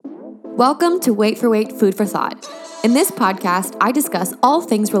Welcome to Wait for Wait Food for Thought. In this podcast, I discuss all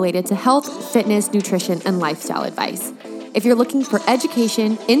things related to health, fitness, nutrition, and lifestyle advice. If you're looking for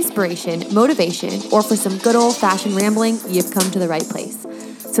education, inspiration, motivation, or for some good old-fashioned rambling, you've come to the right place.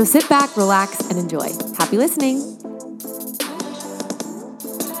 So sit back, relax, and enjoy. Happy listening.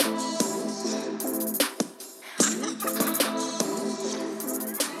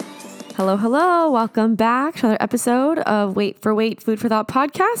 Hello. Welcome back to another episode of Wait for Wait Food for Thought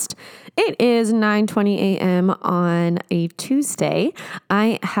podcast. It is 9:20 a.m. on a Tuesday.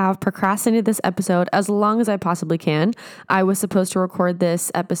 I have procrastinated this episode as long as I possibly can. I was supposed to record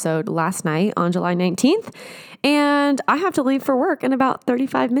this episode last night on July 19th, and I have to leave for work in about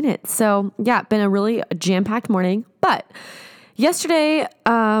 35 minutes. So yeah, been a really jam-packed morning. But yesterday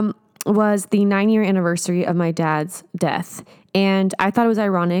was the 9-year anniversary of my dad's death. And I thought it was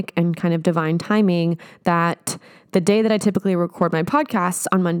ironic and kind of divine timing that the day that I typically record my podcasts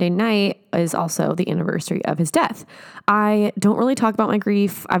on Monday night is also the anniversary of his death. I don't really talk about my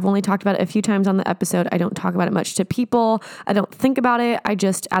grief. I've only talked about it a few times on the episode. I don't talk about it much to people. I don't think about it. I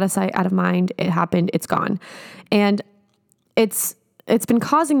just, out of sight, out of mind, it happened, it's gone. And it's been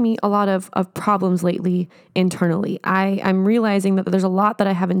causing me a lot of problems lately internally. I'm realizing that there's a lot that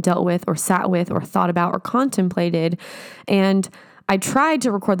I haven't dealt with or sat with or thought about or contemplated. And I tried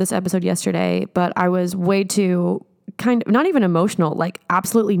to record this episode yesterday, but I was way too kind of not even emotional, like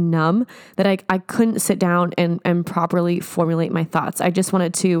absolutely numb that I couldn't sit down and properly formulate my thoughts. I just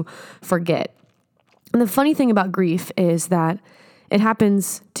wanted to forget. And the funny thing about grief is that it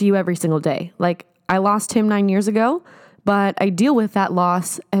happens to you every single day. Like I lost him 9 years ago, but I deal with that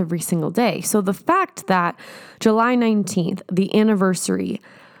loss every single day. So the fact that July 19th, the anniversary,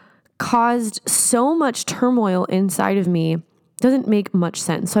 caused so much turmoil inside of me doesn't make much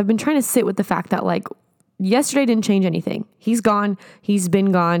sense. So I've been trying to sit with the fact that like yesterday didn't change anything. He's gone, he's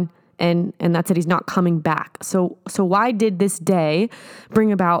been gone, and that's it. He's not coming back. So why did this day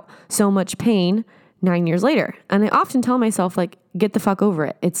bring about so much pain 9 years later? And I often tell myself like, get the fuck over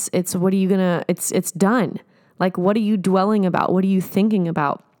it. It's done. Like, what are you dwelling about? What are you thinking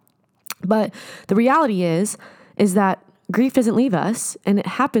about? But the reality is that grief doesn't leave us, and it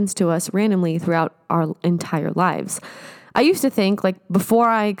happens to us randomly throughout our entire lives. I used to think, like, before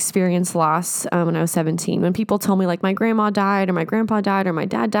I experienced loss when I was 17, when people told me, like, my grandma died or my grandpa died or my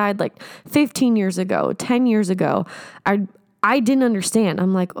dad died, like, 15 years ago, 10 years ago, I didn't understand.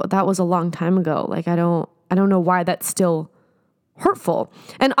 I'm like, oh, that was a long time ago. Like, I don't know why that's still hurtful.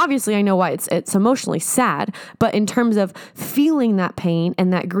 And obviously I know why it's emotionally sad, but in terms of feeling that pain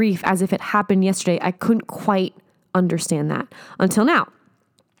and that grief as if it happened yesterday, I couldn't quite understand that until now.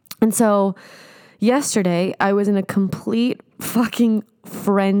 And so yesterday I was in a complete fucking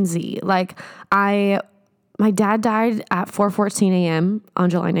frenzy. Like my dad died at 4:14 a.m.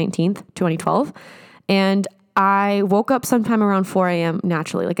 on July 19th, 2012. And I woke up sometime around 4 a.m.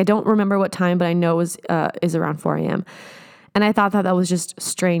 naturally. Like I don't remember what time, but I know it is around 4 a.m. And I thought that was just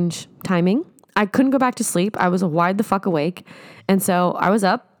strange timing. I couldn't go back to sleep. I was wide the fuck awake. And so I was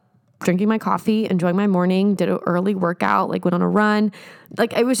up, drinking my coffee, enjoying my morning, did an early workout, like went on a run.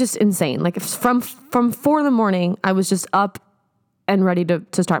 Like it was just insane. Like from 4 in the morning, I was just up and ready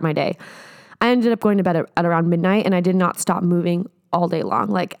to start my day. I ended up going to bed at around midnight, and I did not stop moving all day long.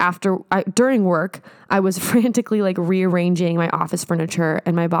 Like during work, I was frantically like rearranging my office furniture,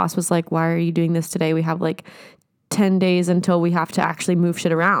 and my boss was like, "Why are you doing this today? We have like 10 days until we have to actually move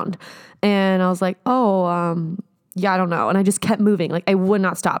shit around." And I was like, yeah, I don't know. And I just kept moving. Like I would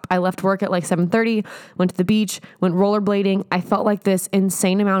not stop. I left work at like 7:30, went to the beach, went rollerblading. I felt like this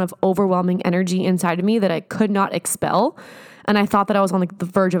insane amount of overwhelming energy inside of me that I could not expel. And I thought that I was on like the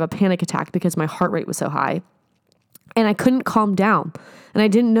verge of a panic attack because my heart rate was so high and I couldn't calm down. And I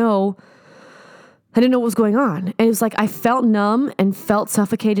didn't know what was going on. And it was like I felt numb and felt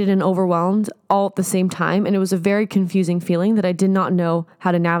suffocated and overwhelmed all at the same time. And it was a very confusing feeling that I did not know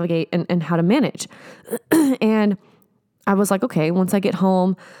how to navigate and how to manage. And I was like, okay, once I get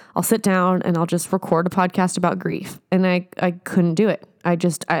home, I'll sit down and I'll just record a podcast about grief. And I couldn't do it. I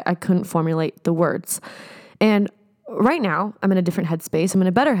couldn't formulate the words. And right now I'm in a different headspace. I'm in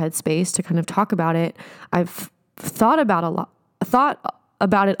a better headspace to kind of talk about it. I've thought about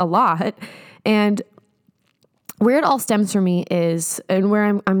it a lot. And where it all stems for me is, and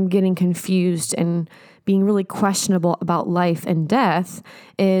where I'm getting confused and being really questionable about life and death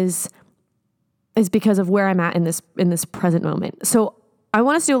is because of where I'm at in this present moment. So I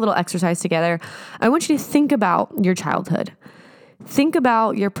want us to do a little exercise together. I want you to think about your childhood. Think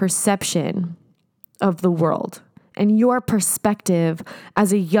about your perception of the world and your perspective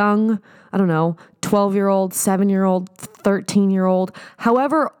as a young I don't know, 12-year-old, 7-year-old, 13-year-old,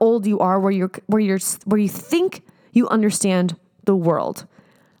 however old you are, where you think you understand the world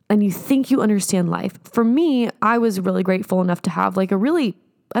and you think you understand life. For me, I was really grateful enough to have like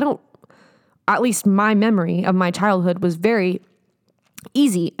at least my memory of my childhood was very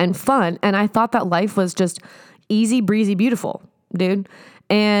easy and fun. And I thought that life was just easy, breezy, beautiful, dude.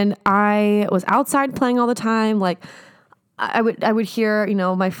 And I was outside playing all the time. Like I would hear,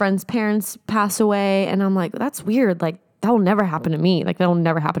 my friends' parents pass away, and I'm like, that's weird. Like that will never happen to me. Like that will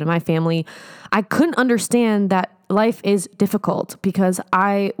never happen to my family. I couldn't understand that life is difficult because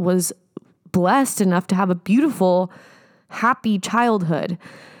I was blessed enough to have a beautiful, happy childhood.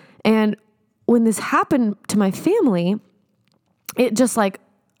 And when this happened to my family, it just like,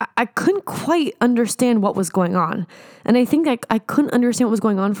 I couldn't quite understand what was going on. And I think I couldn't understand what was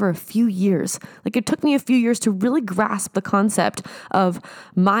going on for a few years. Like it took me a few years to really grasp the concept of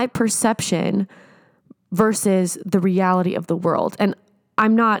my perception versus the reality of the world. And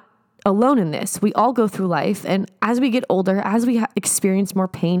I'm not alone in this. We all go through life. And as we get older, as we experience more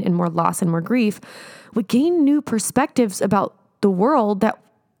pain and more loss and more grief, we gain new perspectives about the world that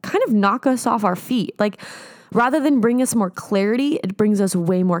kind of knock us off our feet. Like rather than bring us more clarity, it brings us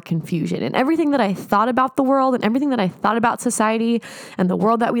way more confusion. And everything that I thought about the world and everything that I thought about society and the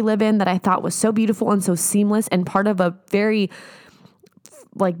world that we live in that I thought was so beautiful and so seamless and part of a very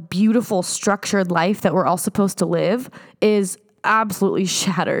like beautiful structured life that we're all supposed to live is absolutely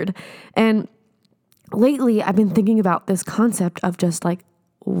shattered. And lately I've been thinking about this concept of just like,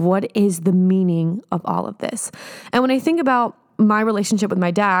 what is the meaning of all of this? And when I think about my relationship with my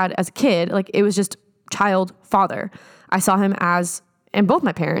dad as a kid, like it was just child, father. I saw him and both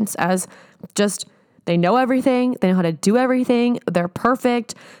my parents as just, they know everything. They know how to do everything. They're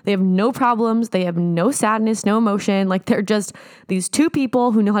perfect. They have no problems. They have no sadness, no emotion. Like they're just these two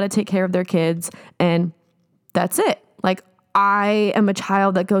people who know how to take care of their kids. And that's it. Like I am a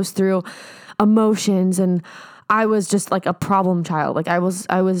child that goes through emotions, and I was just like a problem child. Like I was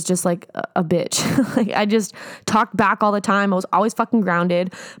just like a bitch. Like I just talked back all the time. I was always fucking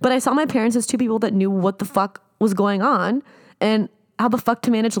grounded. But I saw my parents as two people that knew what the fuck was going on and how the fuck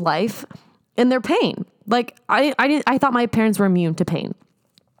to manage life in their pain. Like I thought my parents were immune to pain.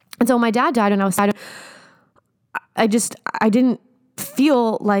 And so when my dad died and I was sad, I didn't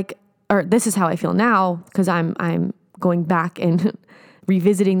feel like, or this is how I feel now, because I'm going back and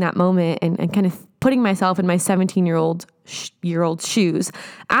revisiting that moment and kind of putting myself in my 17-year-old shoes,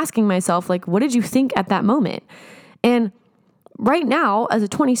 asking myself, like, what did you think at that moment? And right now, as a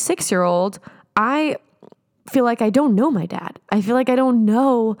 26-year-old, I feel like I don't know my dad. I feel like I don't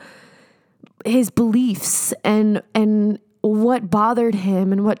know his beliefs and what bothered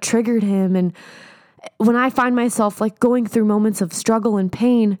him and what triggered him. And when I find myself like going through moments of struggle and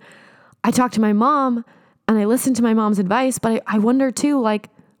pain, I talk to my mom and I listen to my mom's advice, but I wonder too, like,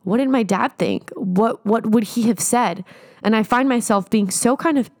 what did my dad think? What would he have said? And I find myself being so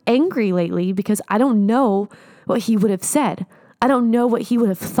kind of angry lately because I don't know what he would have said. I don't know what he would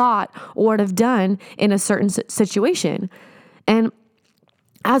have thought or would have done in a certain situation. And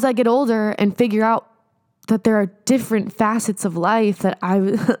as I get older and figure out that there are different facets of life that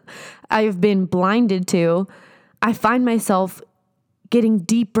I've been blinded to, I find myself getting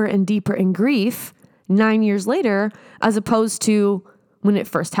deeper and deeper in grief 9 years later, as opposed to when it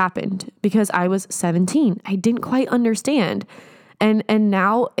first happened, because I was 17. I didn't quite understand. And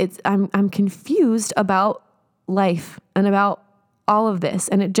now I'm confused about life and about all of this.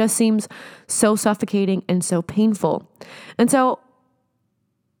 And it just seems so suffocating and so painful. And so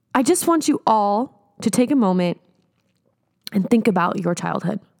I just want you all to take a moment and think about your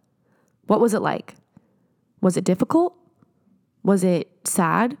childhood. What was it like? Was it difficult? Was it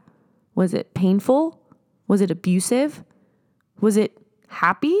sad? Was it painful? Was it abusive? Was it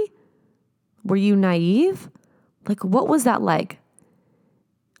happy? Were you naive? Like, what was that like?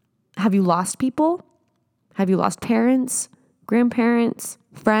 Have you lost people? Have you lost parents, grandparents,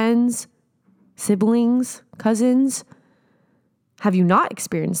 friends, siblings, cousins? Have you not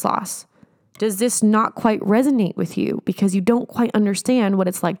experienced loss? Does this not quite resonate with you because you don't quite understand what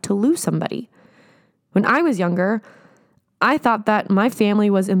it's like to lose somebody? When I was younger, I thought that my family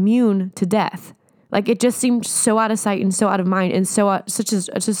was immune to death. Like it just seemed so out of sight and so out of mind and so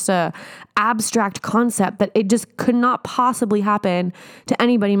just a abstract concept that it just could not possibly happen to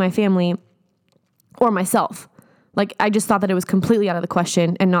anybody in my family or myself. Like I just thought that it was completely out of the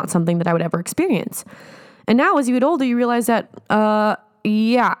question and not something that I would ever experience. And now as you get older, you realize that,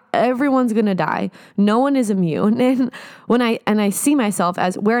 yeah, everyone's going to die. No one is immune. And when I see myself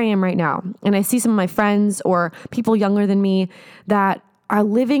as where I am right now, and I see some of my friends or people younger than me that are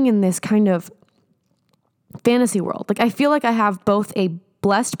living in this kind of fantasy world. Like I feel like I have both a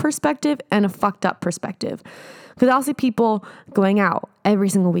blessed perspective and a fucked up perspective. Because I'll see people going out every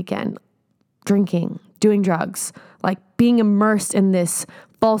single weekend, drinking, doing drugs, like being immersed in this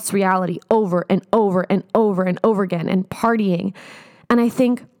false reality over and over and over and over again and partying. And I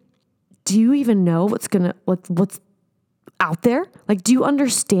think, do you even know what's out there? Like, do you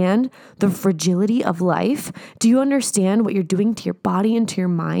understand the fragility of life? Do you understand what you're doing to your body and to your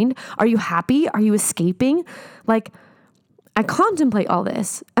mind? Are you happy? Are you escaping? Like, I contemplate all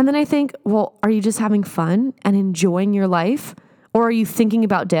this. And then I think, well, are you just having fun and enjoying your life? Or are you thinking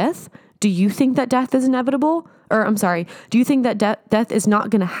about death? Do you think that death is inevitable? Or I'm sorry, do you think that death is not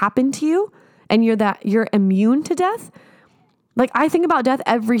going to happen to you and you're immune to death? Like I think about death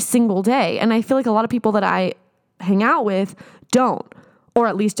every single day. And I feel like a lot of people that I hang out with don't, or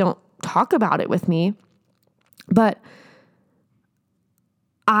at least don't talk about it with me. But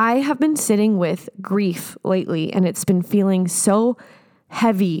I have been sitting with grief lately, and it's been feeling so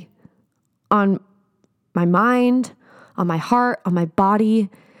heavy on my mind, on my heart, on my body,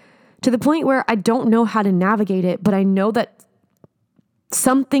 to the point where I don't know how to navigate it, but I know that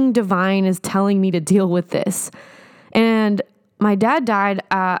something divine is telling me to deal with this. And my dad died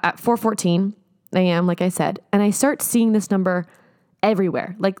at 4:14 a.m., like I said, and I start seeing this number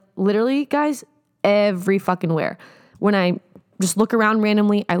everywhere. Like literally, guys, every fucking where. When I just look around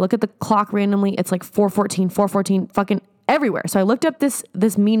randomly, I look at the clock randomly, it's like 4:14, fucking everywhere. So I looked up this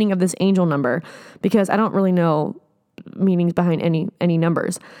meaning of this angel number because I don't really know meanings behind any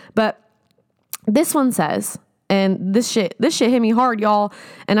numbers. But this one says, and this shit hit me hard, y'all,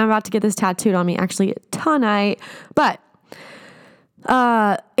 and I'm about to get this tattooed on me actually tonight. But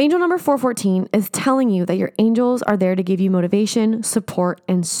angel number 414 is telling you that your angels are there to give you motivation, support,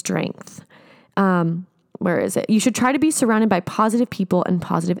 and strength. Where is it? You should try to be surrounded by positive people and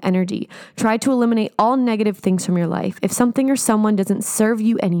positive energy. Try to eliminate all negative things from your life. If something or someone doesn't serve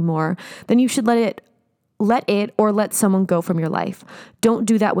you anymore, then you should let it or let someone go from your life. Don't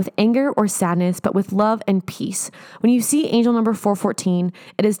do that with anger or sadness, but with love and peace. When you see angel number 414,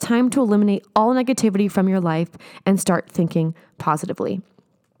 it is time to eliminate all negativity from your life and start thinking positively.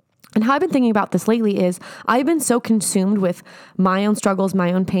 And how I've been thinking about this lately is I've been so consumed with my own struggles,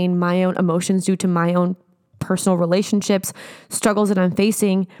 my own pain, my own emotions due to my own personal relationships, struggles that I'm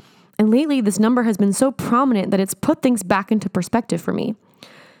facing. And lately, this number has been so prominent that it's put things back into perspective for me.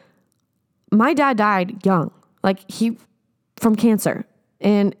 My dad died young, from cancer.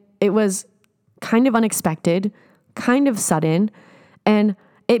 And it was kind of unexpected, kind of sudden. And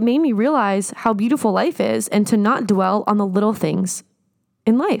it made me realize how beautiful life is and to not dwell on the little things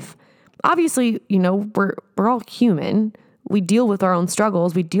in life. Obviously, we're all human. We deal with our own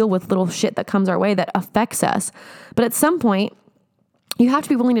struggles. We deal with little shit that comes our way that affects us. But at some point, you have to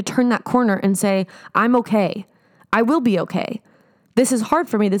be willing to turn that corner and say, I'm okay. I will be okay. This is hard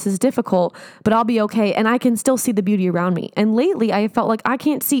for me. This is difficult, but I'll be okay. And I can still see the beauty around me. And lately I felt like I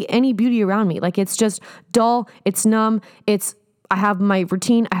can't see any beauty around me. Like it's just dull. It's numb. I have my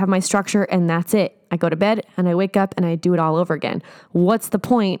routine. I have my structure, and that's it. I go to bed and I wake up and I do it all over again. What's the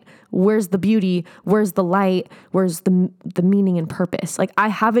point? Where's the beauty? Where's the light? Where's the meaning and purpose? Like I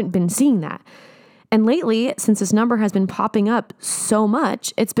haven't been seeing that. And lately, since this number has been popping up so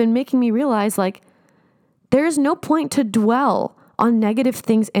much, it's been making me realize there's no point to dwell on negative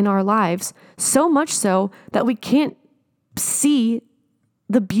things in our lives, so much so that we can't see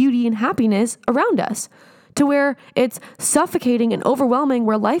the beauty and happiness around us, to where it's suffocating and overwhelming,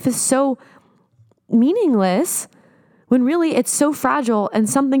 where life is so meaningless when really it's so fragile and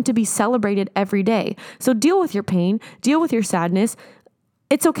something to be celebrated every day. So deal with your pain, deal with your sadness.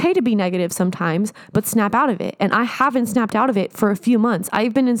 It's okay to be negative sometimes, but snap out of it. And I haven't snapped out of it for a few months.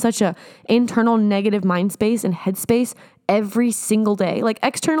 I've been in such a internal negative mind space and headspace every single day. Like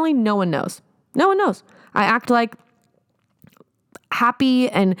externally, no one knows. No one knows. I act like happy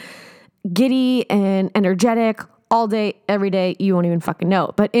and giddy and energetic all day, every day. You won't even fucking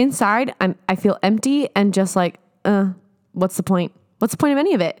know. But inside, I feel empty and just what's the point? What's the point of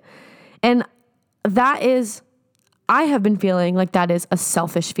any of it? And I have been feeling like that is a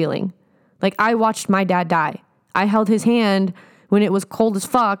selfish feeling. Like I watched my dad die. I held his hand when it was cold as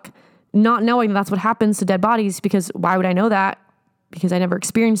fuck, not knowing that's what happens to dead bodies, because why would I know that? Because I never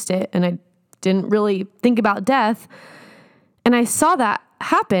experienced it and I didn't really think about death. And I saw that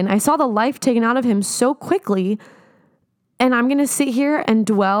happen. I saw the life taken out of him so quickly. And I'm going to sit here and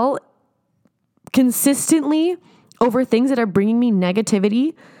dwell consistently over things that are bringing me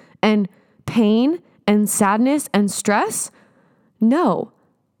negativity and pain and sadness and stress? No,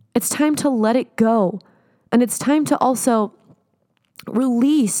 it's time to let it go. And it's time to also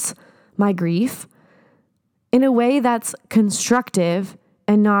release my grief in a way that's constructive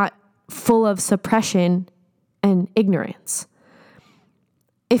and not full of suppression and ignorance.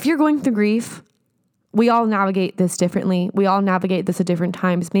 If you're going through grief, we all navigate this differently. We all navigate this at different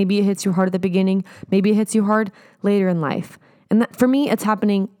times. Maybe it hits you hard at the beginning. Maybe it hits you hard later in life. And that, for me, it's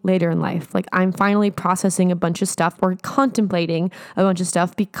happening later in life. Like I'm finally processing a bunch of stuff or contemplating a bunch of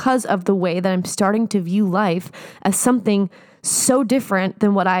stuff because of the way that I'm starting to view life as something so different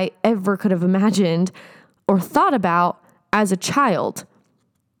than what I ever could have imagined or thought about as a child.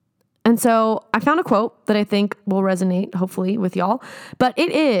 And so I found a quote that I think will resonate, hopefully, with y'all. But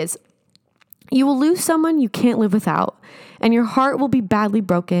it is, you will lose someone you can't live without, and your heart will be badly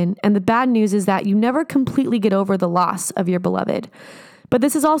broken. And the bad news is that you never completely get over the loss of your beloved. But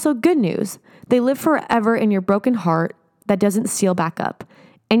this is also good news. They live forever in your broken heart that doesn't seal back up.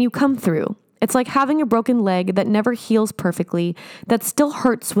 And you come through. It's like having a broken leg that never heals perfectly, that still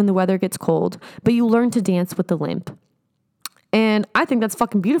hurts when the weather gets cold, but you learn to dance with the limp. And I think that's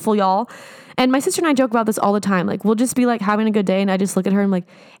fucking beautiful, y'all. And my sister and I joke about this all the time. Like, we'll just be like having a good day, and I just look at her and I'm like,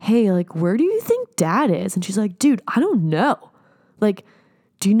 hey, like, where do you think dad is? And she's like, dude, I don't know. Like,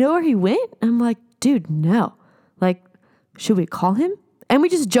 do you know where he went? And I'm like, dude, no. Like, should we call him? And we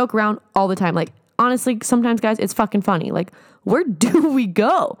just joke around all the time. Like, honestly, sometimes, guys, it's fucking funny. Like, where do we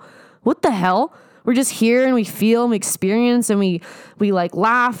go? What the hell? We're just here and we feel and we experience and we like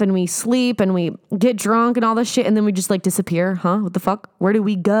laugh and we sleep and we get drunk and all this shit and then we just like disappear. Huh? What the fuck? Where do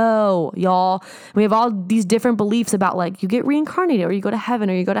we go, y'all? We have all these different beliefs about like you get reincarnated or you go to heaven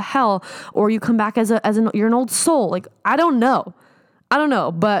or you go to hell or you come back you're an old soul. Like, I don't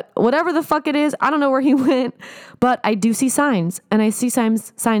know, but whatever the fuck it is, I don't know where he went, but I do see signs and I see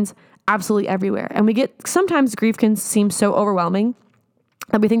signs absolutely everywhere. And sometimes grief can seem so overwhelming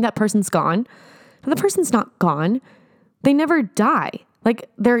that we think that person's gone. But the person's not gone. They never die. Like,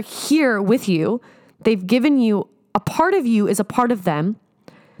 they're here with you. They've given you, a part of you is a part of them.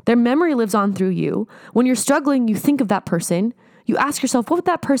 Their memory lives on through you. When you're struggling, you think of that person. You ask yourself, what would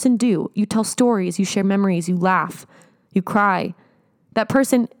that person do? You tell stories, you share memories, you laugh, you cry. That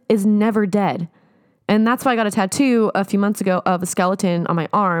person is never dead. And that's why I got a tattoo a few months ago of a skeleton on my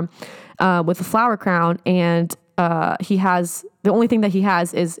arm with a flower crown. And the only thing that he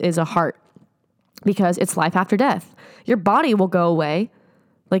has is a heart. Because it's life after death. Your body will go away.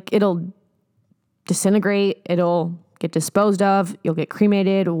 Like, it'll disintegrate. It'll get disposed of. You'll get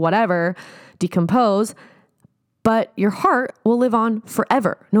cremated, whatever, decompose. But your heart will live on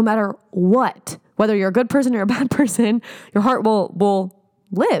forever, no matter what. Whether you're a good person or a bad person, your heart will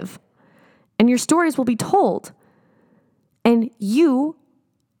live. And your stories will be told. And you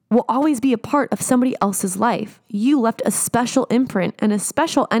will always be a part of somebody else's life. You left a special imprint and a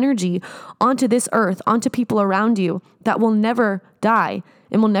special energy onto this earth, onto people around you that will never die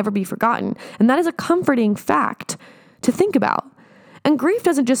and will never be forgotten. And that is a comforting fact to think about. And grief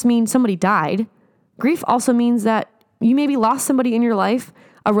doesn't just mean somebody died. Grief also means that you maybe lost somebody in your life,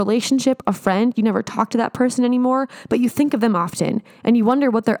 a relationship, a friend. You never talk to that person anymore, but you think of them often and you wonder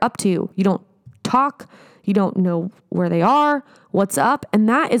what they're up to. You don't talk. You don't know where they are, what's up. And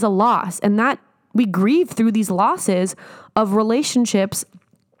that is a loss. And that we grieve through these losses of relationships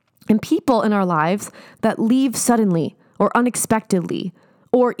and people in our lives that leave suddenly or unexpectedly,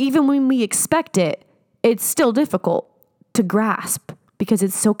 or even when we expect it, it's still difficult to grasp because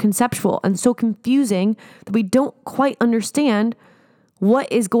it's so conceptual and so confusing that we don't quite understand what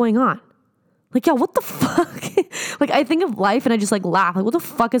is going on. Like, yo, what the fuck? Like, I think of life and I just like laugh. Like, what the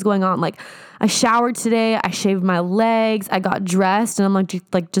fuck is going on? Like, I showered today. I shaved my legs. I got dressed and I'm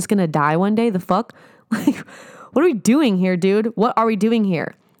like just gonna die one day. The fuck? Like, what are we doing here, dude? What are we doing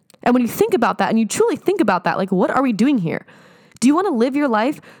here? And when you think about that and you truly think about that, like, what are we doing here? Do you want to live your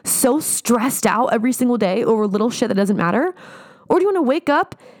life so stressed out every single day over little shit that doesn't matter? Or do you want to wake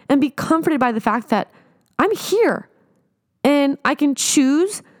up and be comforted by the fact that I'm here and I can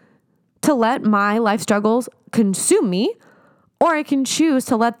choose to let my life struggles consume me, or I can choose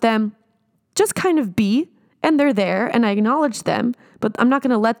to let them just kind of be, and they're there, and I acknowledge them, but I'm not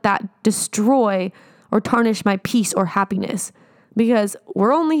going to let that destroy or tarnish my peace or happiness, because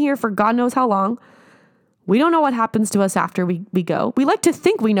we're only here for God knows how long. We don't know what happens to us after we go. We like to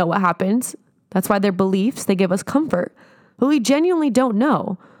think we know what happens. That's why they're beliefs. They give us comfort, but we genuinely don't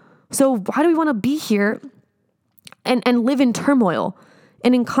know. So why do we want to be here and live in turmoil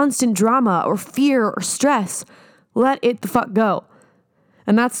and in constant drama or fear or stress? Let it the fuck go.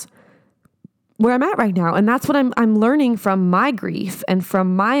 And that's where I'm at right now. And that's what I'm learning from my grief and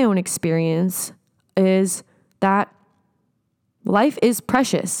from my own experience, is that life is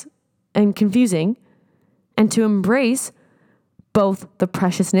precious and confusing, and to embrace both the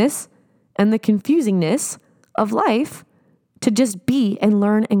preciousness and the confusingness of life to just be and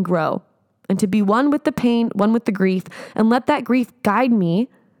learn and grow, and to be one with the pain, one with the grief, and let that grief guide me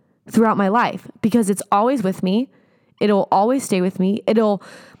throughout my life, because it's always with me. It'll always stay with me. It'll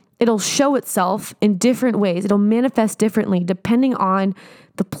show itself in different ways. It'll manifest differently depending on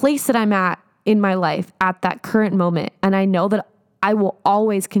the place that I'm at in my life at that current moment. And I know that I will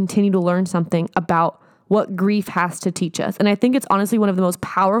always continue to learn something about what grief has to teach us. And I think it's honestly one of the most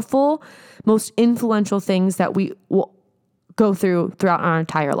powerful, most influential things that we will go throughout our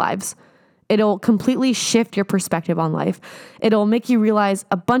entire lives. It'll completely shift your perspective on life. It'll make you realize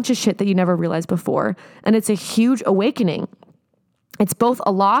a bunch of shit that you never realized before. And it's a huge awakening. It's both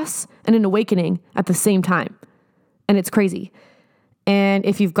a loss and an awakening at the same time. And it's crazy. And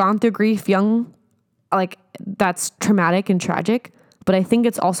if you've gone through grief young, like, that's traumatic and tragic. But I think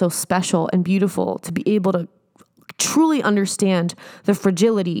it's also special and beautiful to be able to truly understand the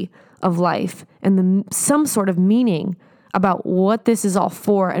fragility of life and some sort of meaning about what this is all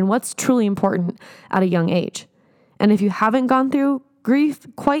for and what's truly important at a young age. And if you haven't gone through grief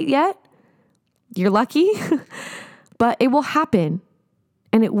quite yet, you're lucky, but it will happen.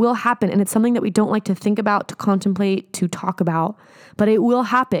 And it will happen. And it's something that we don't like to think about, to contemplate, to talk about, but it will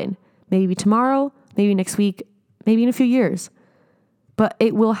happen. Maybe tomorrow, maybe next week, maybe in a few years. But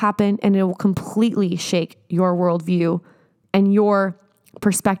it will happen, and it will completely shake your worldview and your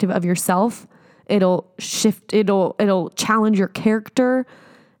perspective of yourself. It'll shift, it'll challenge your character,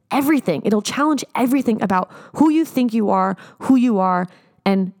 everything. It'll challenge everything about who you think you are,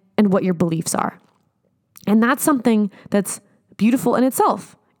 and what your beliefs are. And that's something that's beautiful in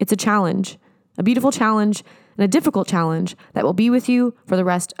itself. It's a challenge, a beautiful challenge, and a difficult challenge that will be with you for the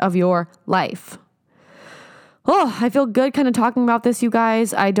rest of your life. Oh, I feel good kind of talking about this, you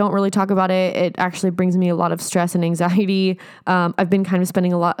guys. I don't really talk about it. It actually brings me a lot of stress and anxiety. I've been kind of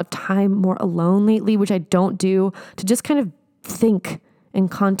spending a lot of time more alone lately, which I don't do, to just kind of think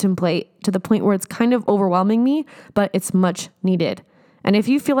and contemplate to the point where it's kind of overwhelming me, but it's much needed. And if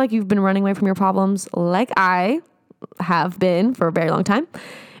you feel like you've been running away from your problems, like I have been for a very long time,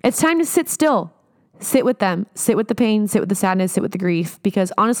 it's time to sit still. Sit with them. Sit with the pain. Sit with the sadness. Sit with the grief.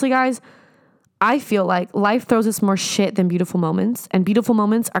 Because honestly, guys, I feel like life throws us more shit than beautiful moments, and beautiful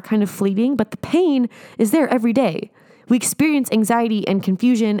moments are kind of fleeting, but the pain is there every day. We experience anxiety and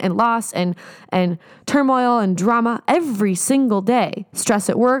confusion and loss and turmoil and drama every single day. Stress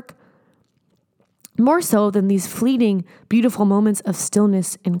at work, more so than these fleeting, beautiful moments of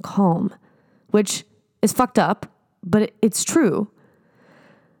stillness and calm, which is fucked up, but it's true.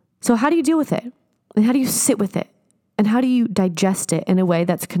 So how do you deal with it? And how do you sit with it? And how do you digest it in a way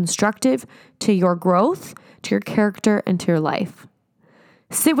that's constructive to your growth, to your character, and to your life?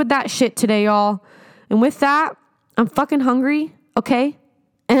 Sit with that shit today, y'all. And with that, I'm fucking hungry, okay?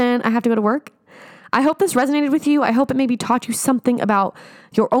 And I have to go to work. I hope this resonated with you. I hope it maybe taught you something about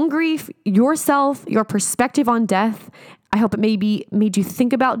your own grief, yourself, your perspective on death. I hope it maybe made you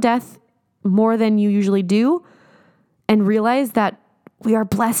think about death more than you usually do, and realize that we are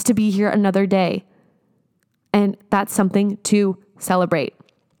blessed to be here another day. And that's something to celebrate.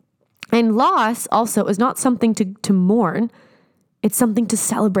 And loss also is not something to mourn. It's something to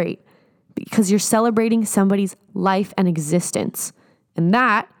celebrate, because you're celebrating somebody's life and existence. And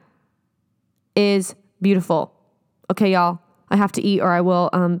that is beautiful. Okay, y'all, I have to eat or I will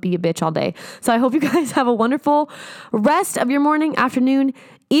be a bitch all day. So I hope you guys have a wonderful rest of your morning, afternoon,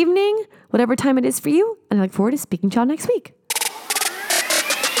 evening, whatever time it is for you. And I look forward to speaking to y'all next week.